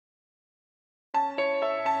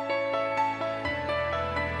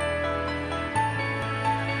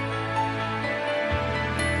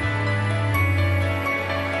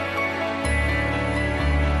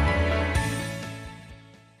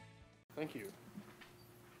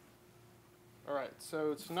All right,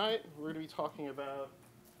 so tonight we're going to be talking about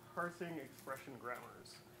parsing expression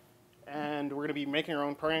grammars. And we're going to be making our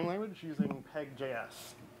own programming language using PEG.js.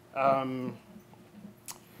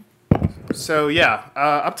 So yeah,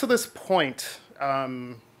 up to this point,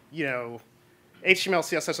 you know, HTML,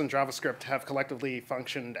 CSS, and JavaScript have collectively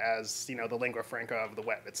functioned as, you know, the lingua franca of the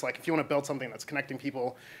web. It's like if you want to build something that's connecting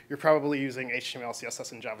people, you're probably using HTML,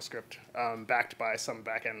 CSS, and JavaScript backed by some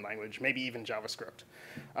backend language, maybe even JavaScript.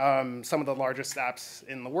 Some of the largest apps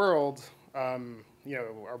in the world, you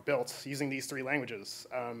know, are built using these three languages.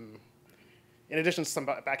 In addition to some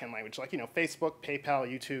backend language, like, you know, Facebook,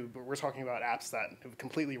 PayPal, YouTube, we're talking about apps that have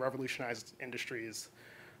completely revolutionized industries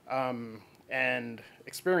and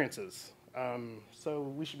experiences. So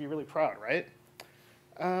we should be really proud, right?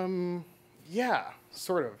 Yeah,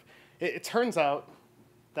 sort of. It turns out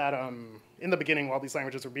that in the beginning, while these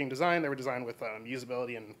languages were being designed, they were designed with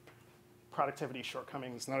usability and productivity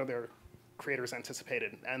shortcomings none of their creators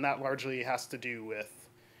anticipated. And that largely has to do with,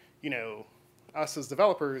 you know, us as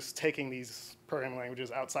developers taking these programming languages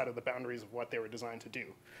outside of the boundaries of what they were designed to do.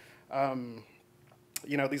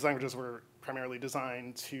 You know, these languages were primarily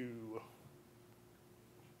designed to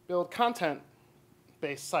build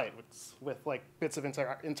content-based site with like bits of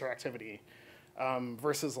interactivity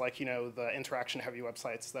versus like, you know, the interaction-heavy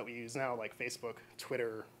websites that we use now, like Facebook,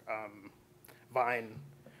 Twitter, Vine.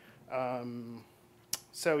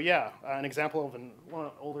 So yeah, an example of an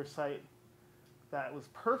older site that was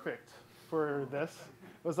perfect for this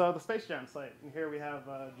was the Space Jam site. And here we have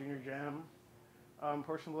Junior Jam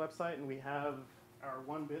portion of the website, and we have our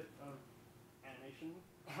one bit of animation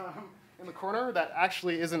in the corner that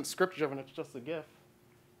actually isn't script driven, it's just a GIF.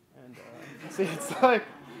 And you can see it's like,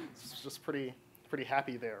 it's just pretty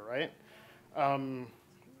happy there, right?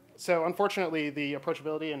 So unfortunately, the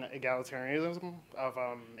approachability and egalitarianism of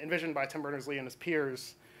envisioned by Tim Berners-Lee and his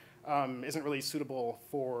peers isn't really suitable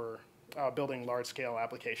for building large-scale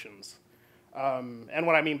applications. And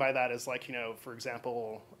what I mean by that is, like, you know, for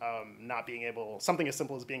example, not being able, something as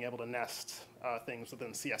simple as being able to nest things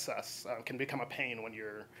within CSS can become a pain when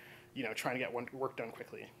you're, you know, trying to get work done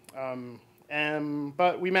quickly.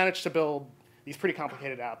 But we managed to build these pretty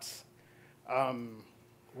complicated apps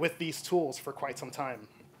with these tools for quite some time.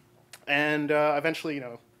 And eventually, you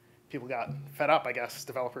know, people got fed up, I guess,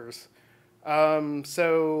 developers.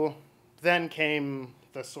 So then came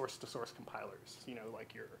the source-to-source compilers, you know,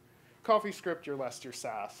 like your CoffeeScript, your Lest, your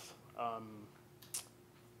Sass,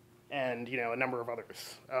 and, you know, a number of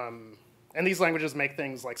others. And these languages make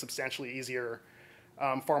things like substantially easier,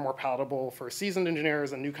 far more palatable for seasoned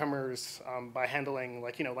engineers and newcomers by handling,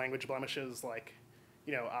 like, you know, language blemishes like,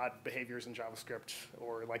 you know, odd behaviors in JavaScript,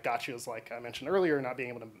 or like gotchas, like I mentioned earlier, not being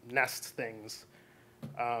able to nest things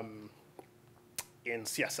in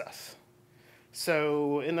CSS.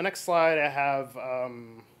 So in the next slide, I have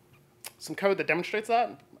some code that demonstrates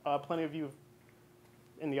that. Plenty of you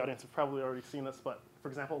in the audience have probably already seen this, but for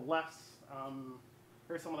example, less,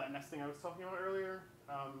 here's some of that nesting I was talking about earlier.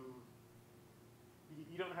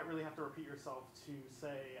 You don't really have to repeat yourself to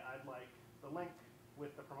say, I'd like the link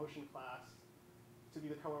with the promotion class to be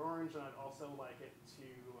the color orange, and I'd also like it to,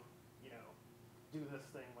 you know, do this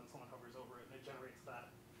thing when someone hovers over it, and it generates that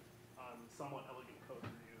somewhat elegant code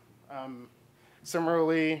for you.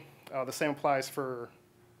 Similarly, the same applies for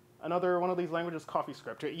another one of these languages,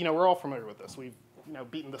 CoffeeScript. You know, we're all familiar with this. We've, you know,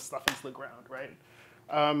 beaten this stuff into the ground, right?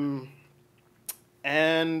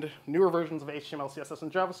 And newer versions of HTML, CSS,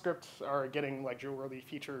 and JavaScript are getting like jewel-worthy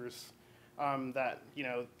features that, you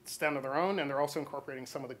know, stand on their own, and they're also incorporating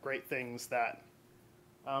some of the great things that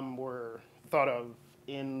were thought of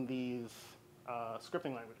in these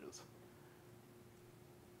scripting languages.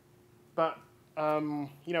 But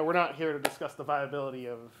you know, we're not here to discuss the viability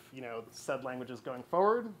of, you know, said languages going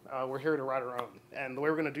forward. We're here to write our own, and the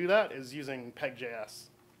way we're going to do that is using PEG.js.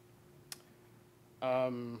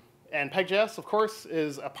 And PEG.js, of course,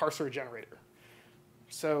 is a parser generator.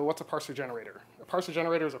 So what's a parser generator? A parser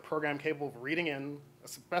generator is a program capable of reading in a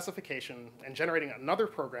specification and generating another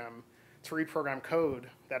program to reprogram code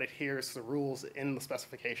that adheres to the rules in the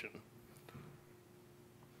specification.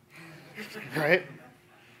 Right?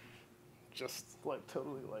 Just like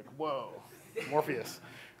totally like, whoa, Morpheus.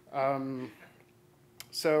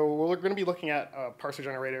 So we're going to be looking at a parser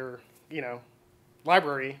generator, you know,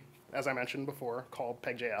 library, as I mentioned before, called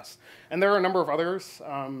PEG.js. And there are a number of others,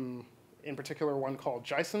 in particular one called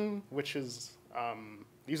JSON, which is,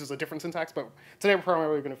 uses a different syntax, but today we're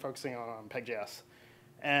primarily going to be focusing on PEG.js.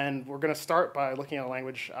 And we're going to start by looking at a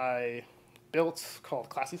language I built called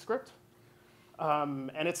ClassyScript.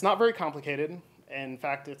 And it's not very complicated. In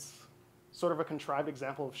fact, it's sort of a contrived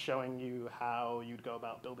example of showing you how you'd go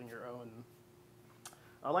about building your own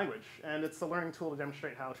language. And it's a learning tool to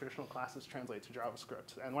demonstrate how traditional classes translate to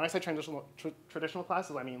JavaScript. And when I say traditional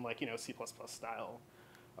classes, I mean like, C++ style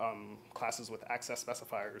classes with access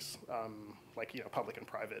specifiers, like, public and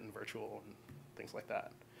private and virtual and things like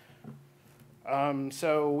that.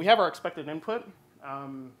 So we have our expected input.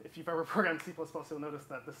 If you've ever programmed C++, you'll notice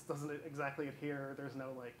that this doesn't exactly adhere. There's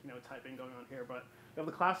no typing going on here, but we have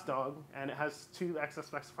the class dog, and it has two access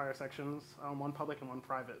specifier sections, one public and one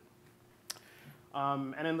private.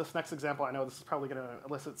 And in this next example, I know this is probably going to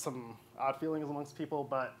elicit some odd feelings amongst people,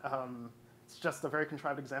 but it's just a very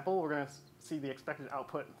contrived example. We're going to see the expected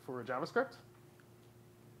output for JavaScript,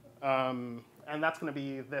 and that's going to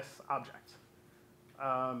be this object.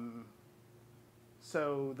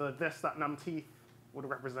 So the this.numteeth would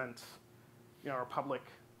represent our public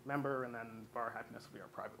member, and then bar happiness would be our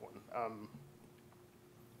private one.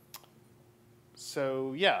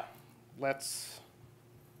 So yeah, let's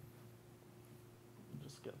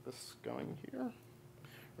just get this going here.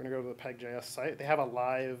 We're going to go to the PEG.js site. They have a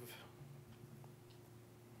live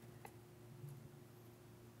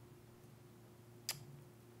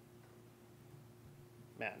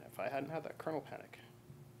man, if I hadn't had that kernel panic.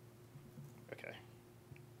 Okay.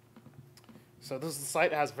 So this is the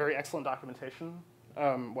site. It has very excellent documentation.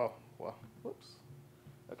 Well, whoops.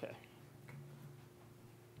 Okay.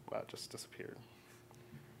 Wow, it just disappeared.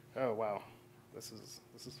 Oh, wow. This is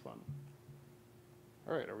fun.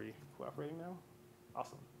 All right, are we cooperating now?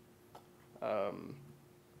 Awesome.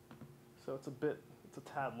 So it's a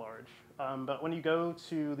tad large. But when you go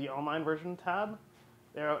to the online version tab,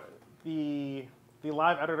 the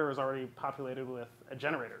live editor is already populated with a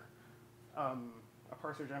generator, a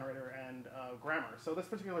parser generator, and grammar. So this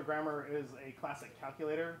particular grammar is a classic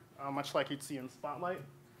calculator, much like you'd see in Spotlight.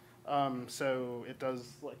 So it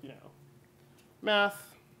does, like,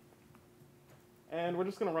 math. And we're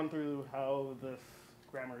just going to run through how this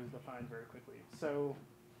grammar is defined very quickly. So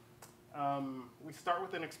we start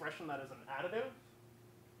with an expression that is an additive.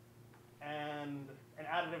 And an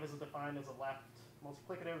additive is defined as a left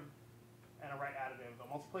multiplicative and a right additive. A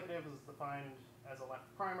multiplicative is defined as a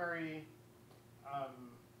left primary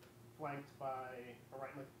flanked by a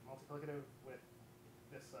right multiplicative with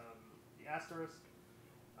this the asterisk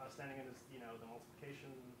standing in as the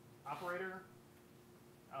multiplication operator,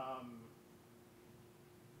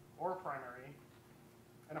 or a primary.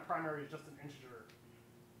 And a primary is just an integer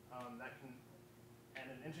and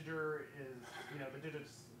an integer is the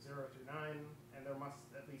digits 0 through 9, and there must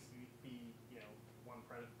at least be one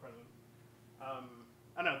present.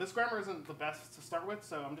 I don't know, this grammar isn't the best to start with,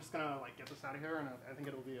 so I'm just gonna get this out of here, and I think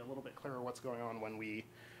it'll be a little bit clearer what's going on when we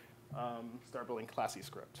start building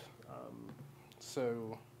ClassyScript.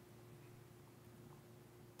 So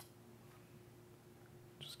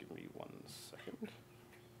just give me 1 second.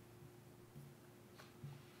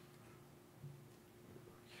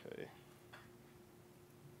 Okay.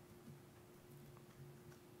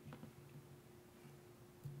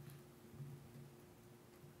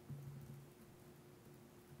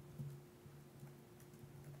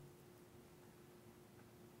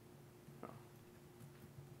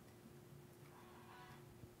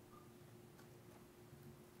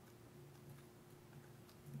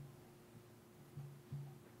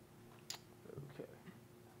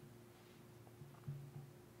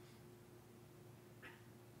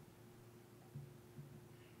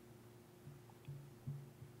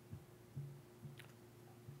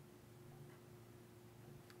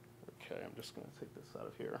 Okay, I'm just going to take this out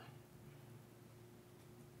of here.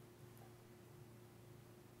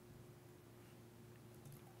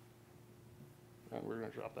 And we're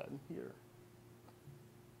going to drop that in here.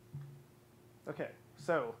 Okay,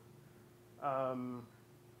 so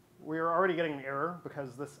we're already getting an error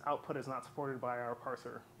because this output is not supported by our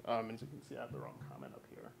parser. As you can see, I have the wrong comment up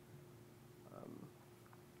here.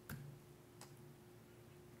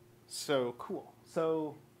 So cool.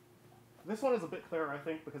 So this one is a bit clearer, I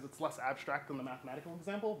think, because it's less abstract than the mathematical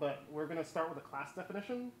example, but we're going to start with a class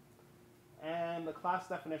definition. And the class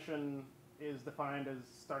definition is defined as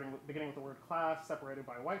beginning with the word class, separated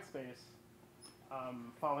by white space,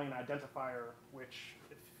 following an identifier, which,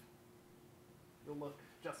 if you'll look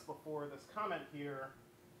just before this comment here,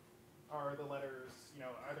 are the letters,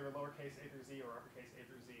 either lowercase a through z or uppercase a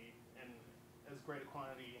through z, in as great a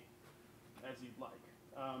quantity as you'd like.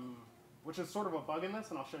 Which is sort of a bug in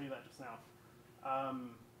this, and I'll show you that just now.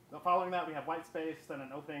 Following that, we have white space, then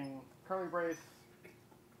an opening curly brace,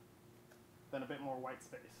 then a bit more white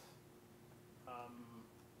space.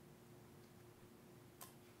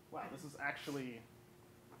 Wow, this is actually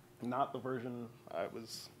not the version I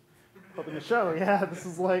was hoping to show. Yeah, this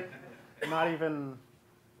is not even,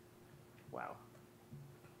 wow.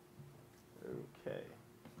 Okay.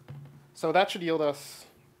 So that should yield us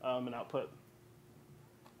an output.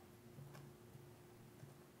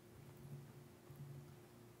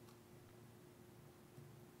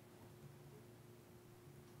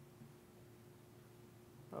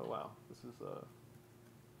 Oh, wow. This is I'm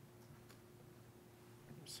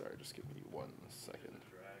sorry, just give me 1 second.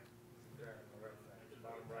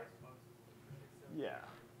 Yeah.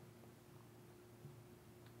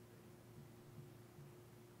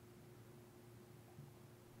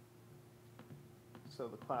 So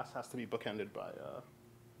the class has to be bookended by,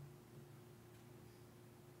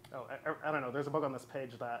 oh, I don't know. There's a bug on this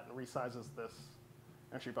page that resizes this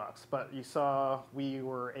entry box. But you saw we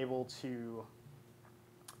were able to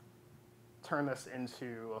turn this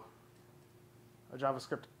into a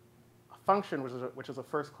JavaScript function, which is a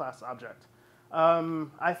first class object.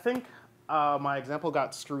 I think my example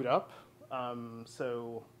got screwed up.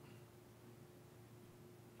 So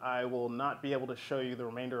I will not be able to show you the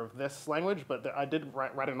remainder of this language, but I did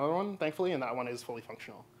write another one, thankfully, and that one is fully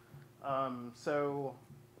functional. Those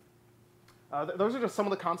are just some of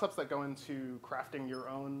the concepts that go into crafting your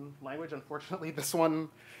own language. Unfortunately, this one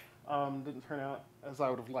didn't turn out as I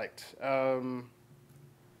would have liked.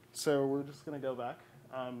 So we're just going to go back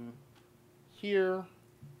here.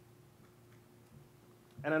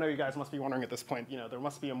 And I know you guys must be wondering at this point, there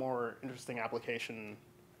must be a more interesting application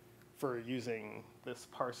for using this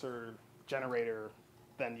parser generator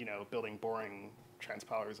than, building boring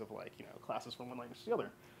transpilers of classes from one language to the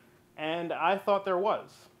other. And I thought there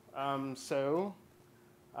was. So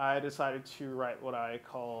I decided to write what I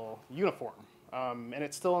call uniform. And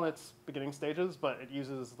it's still in its beginning stages, but it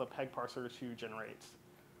uses the PEG parser to generate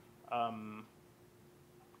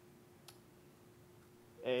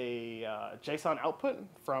a JSON output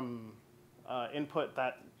from input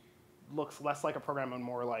that looks less like a program and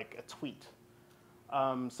more like a tweet.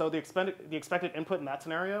 So the expected input in that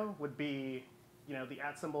scenario would be, the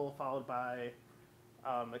 @ symbol followed by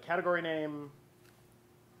a category name,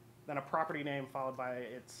 then a property name followed by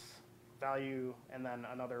its value, and then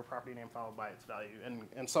another property name followed by its value,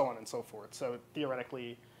 and so on and so forth. So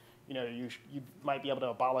theoretically, you might be able to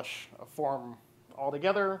abolish a form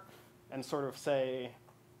altogether and sort of say,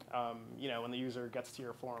 when the user gets to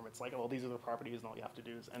your form, it's like, oh, well, these are the properties, and all you have to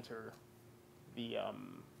do is enter the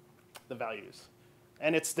values.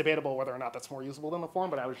 And it's debatable whether or not that's more usable than the form,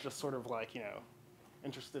 but I was just sort of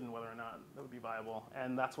interested in whether or not that would be viable.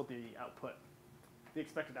 And that's what the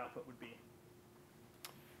expected output would be.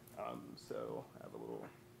 So I have a little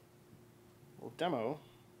demo.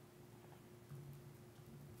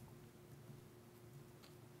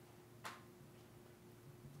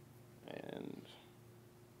 And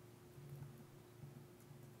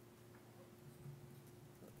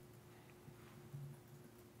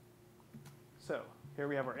so here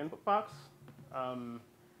we have our input box.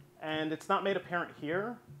 And it's not made apparent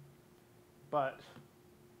here, but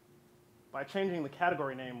by changing the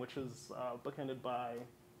category name, which is bookended by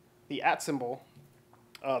the @ symbol,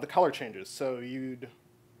 the color changes. So you'd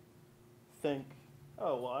think,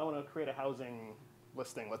 oh, well, I want to create a housing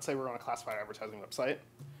listing. Let's say we're on a classified advertising website.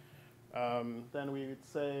 Then we'd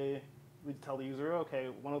tell the user, okay,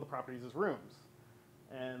 one of the properties is rooms.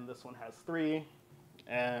 And this one has 3.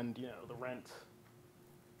 And, the rent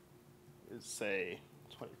is, say,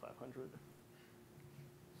 $2,500.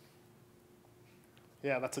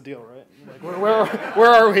 Yeah, that's a deal, right? Like, where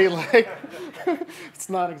are we? Like, it's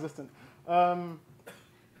non-existent. So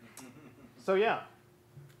yeah,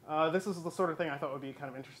 this is the sort of thing I thought would be kind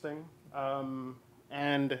of interesting.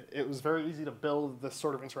 And it was very easy to build this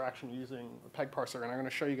sort of interaction using a PEG parser, and I'm going to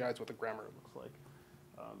show you guys what the grammar looks like.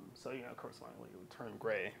 So, correspondingly, it would turn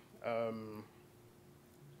gray.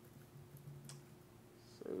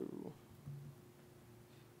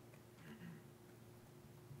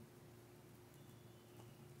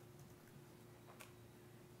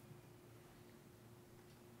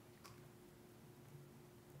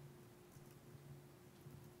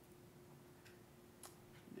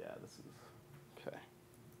 Yeah, this is okay.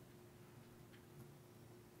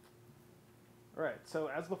 All right, so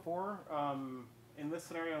as before, in this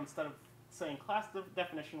scenario, instead of saying class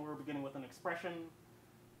definition, we're beginning with an expression.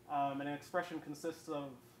 And an expression consists of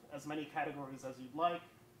as many categories as you'd like,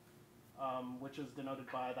 which is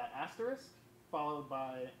denoted by that asterisk, followed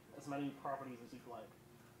by as many properties as you'd like.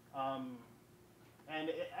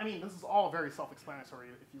 This is all very self-explanatory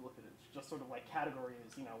if you look at it. It's just sort of like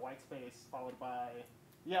categories, white space followed by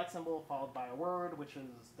the @ symbol followed by a word, which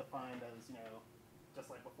is defined as, just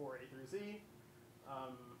like before, A through Z,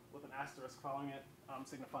 with an asterisk following it,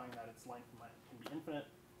 signifying that its length can be infinite,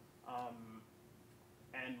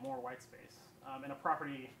 and more white space. And a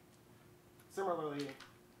property similarly,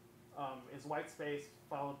 is white space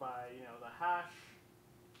followed by the hash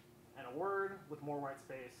and a word with more white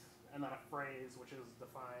space, and then a phrase which is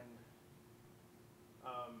defined,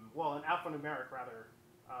 well, an alphanumeric rather,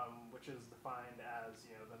 which is defined as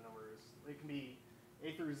the numbers. It can be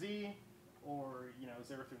A through Z, or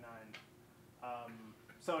 0 through 9.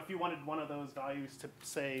 So if you wanted one of those values to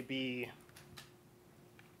say be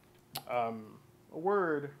a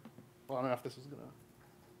word, well, I don't know if this is gonna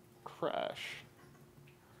crash.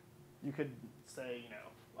 You could say,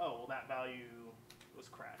 oh, well, that value was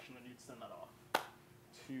crashed, and then you'd send that off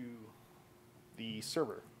to the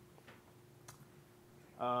server.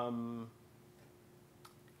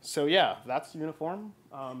 So yeah, that's uniform.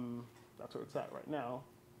 That's where it's at right now.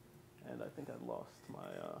 And I think I lost my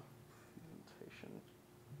presentation.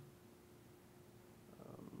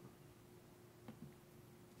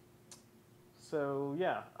 So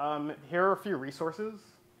yeah, here are a few resources.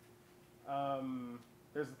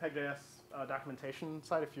 There's the PEG.js documentation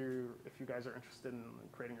site if you guys are interested in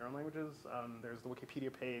creating your own languages. There's the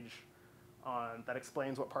Wikipedia page that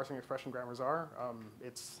explains what parsing expression grammars are.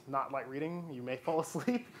 It's not light reading. You may fall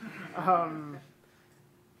asleep.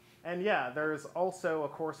 And yeah, there's also a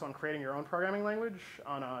course on creating your own programming language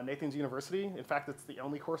on Nathan's University. In fact, it's the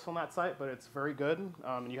only course on that site, but it's very good.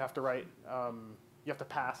 And you have to write, you have to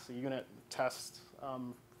pass a unit test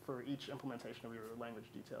for each implementation of your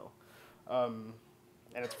language detail.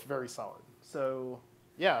 And it's very solid. So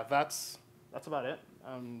yeah, that's about it.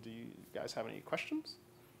 Do you guys have any questions?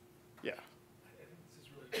 Yeah. I think this is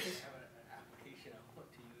really good to have an application I want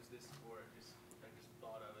to use this for. I just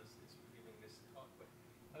thought of as giving this talk. But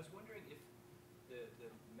I was wondering if the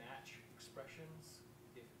match expressions,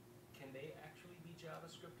 can they actually be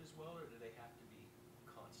JavaScript as well, or do they have to be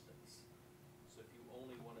constants? So if you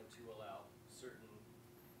only wanted to allow certain,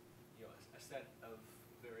 a set of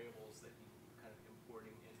variables that you kind of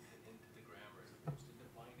importing into the grammar as opposed to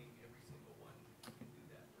defining every single one, you can do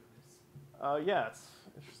that with this. Yeah, it's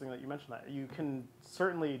interesting that you mentioned that. You can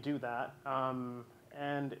certainly do that.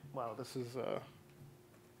 And, wow, this is,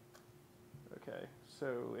 okay.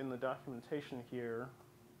 So in the documentation here,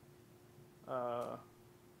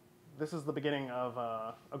 this is the beginning of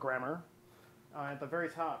a grammar. At the very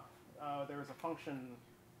top, there is a function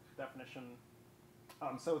definition.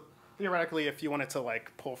 So theoretically, if you wanted to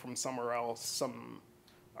pull from somewhere else some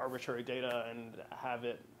arbitrary data and have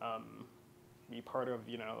it be part of,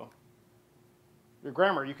 your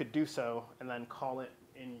grammar, you could do so and then call it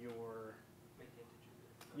in your. Make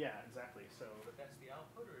integer. Yeah, exactly. So. But that's the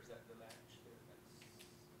output, or is that the match there?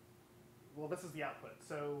 Well, this is the output.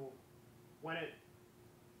 So when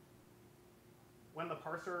the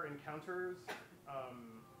parser encounters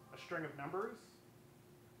a string of numbers,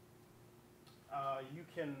 you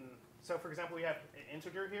can. So for example, we have an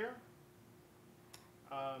integer here.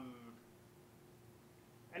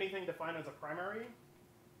 Anything defined as a primary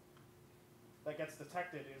that gets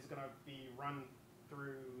detected is going to be run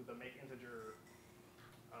through the make integer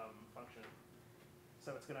function.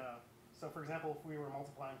 So it's going to, so for example, if we were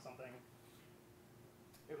multiplying something,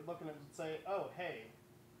 it would look and it would say, oh, hey,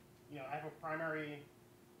 I have a primary,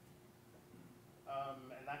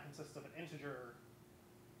 and that consists of an integer,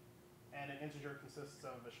 and an integer consists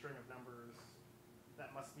of a string of numbers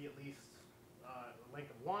that must be at least a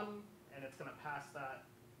length of 1, and it's going to pass that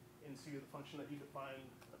into the function that you defined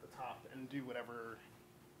at the top and do whatever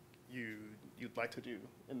you'd like to do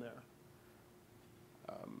in there.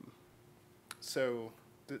 So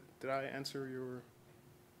did I answer your?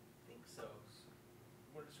 I think so.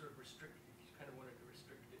 You wanted to sort of restrict, if you kind of wanted to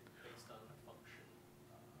restrict it based on a function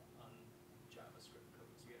on JavaScript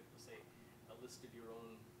code. So you have to say a list of your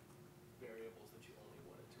own variables that you only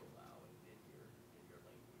wanted to allow in your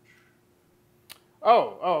language.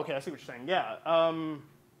 Oh, okay. I see what you're saying. Yeah.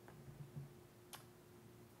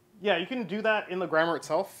 Yeah, you can do that in the grammar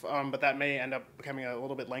itself, but that may end up becoming a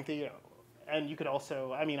little bit lengthy. And you could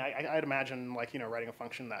also, I'd imagine writing a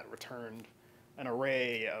function that returned an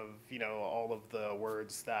array of all of the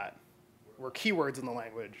words that were keywords in the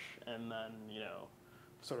language, and then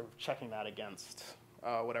sort of checking that against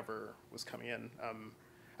whatever was coming in.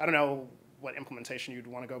 I don't know what implementation you'd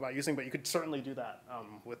want to go about using, but you could certainly do that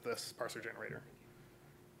with this parser generator.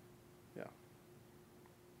 Yeah.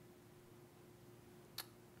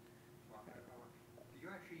 Do you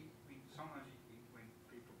actually, sometimes when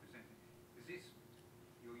people present, is this,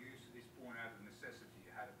 your use of this born out of necessity,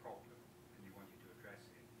 you had a problem and you wanted to address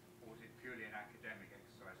it, or is it purely an academic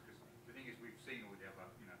exercise? Because the thing is, we've seen all the other,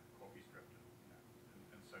 CopyScript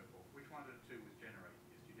and so forth. Which one of the two was generated?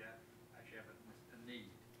 Did you actually have a need?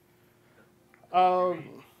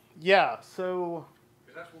 Yeah, so.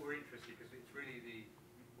 Because that's what we're interested in, because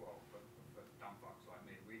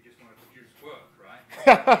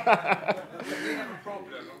We have a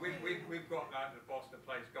problem. We've got the boss that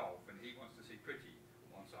plays golf, and he wants to see pretty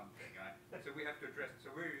on something, right? So we have to address. So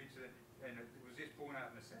we're into. And was this born out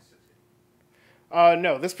of necessity?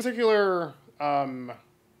 No, this particular.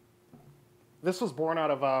 This was born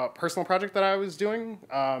out of a personal project that I was doing,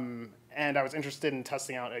 and I was interested in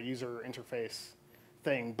testing out a user interface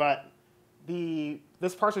thing. But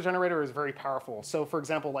this parser generator is very powerful. So, for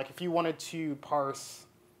example, like if you wanted to parse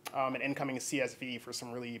an incoming CSV for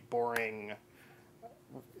some really boring,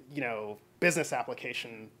 business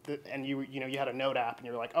application, and you had a Node app, and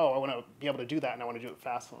you're like, oh, I want to be able to do that, and I want to do it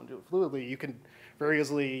fast, I want to do it fluidly. You can very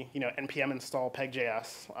easily, npm install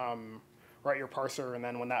PEG.js, write your parser, and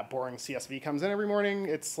then when that boring CSV comes in every morning,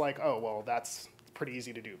 it's like, oh, well, that's pretty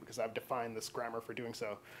easy to do because I've defined this grammar for doing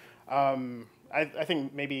so. I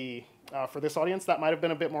think maybe for this audience that might have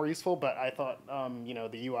been a bit more useful, but I thought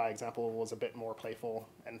the UI example was a bit more playful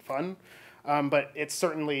and fun. But it's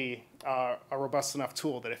certainly a robust enough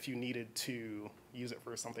tool that if you needed to use it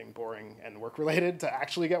for something boring and work-related to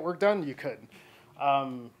actually get work done, you could.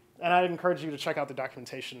 And I'd encourage you to check out the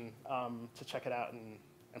documentation to check it out and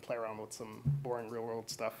play around with some boring real-world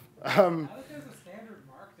stuff. I think there's a standard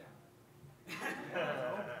markdown.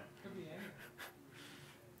 Could be anything.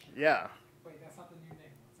 Yeah. Wait, that's not the new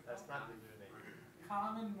name. What's it That's called? not the new name.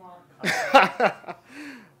 Common markdown.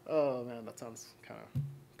 Oh, man, that sounds kind of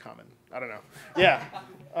common. I don't know. Yeah.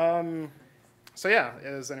 So yeah,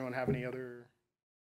 does anyone have any other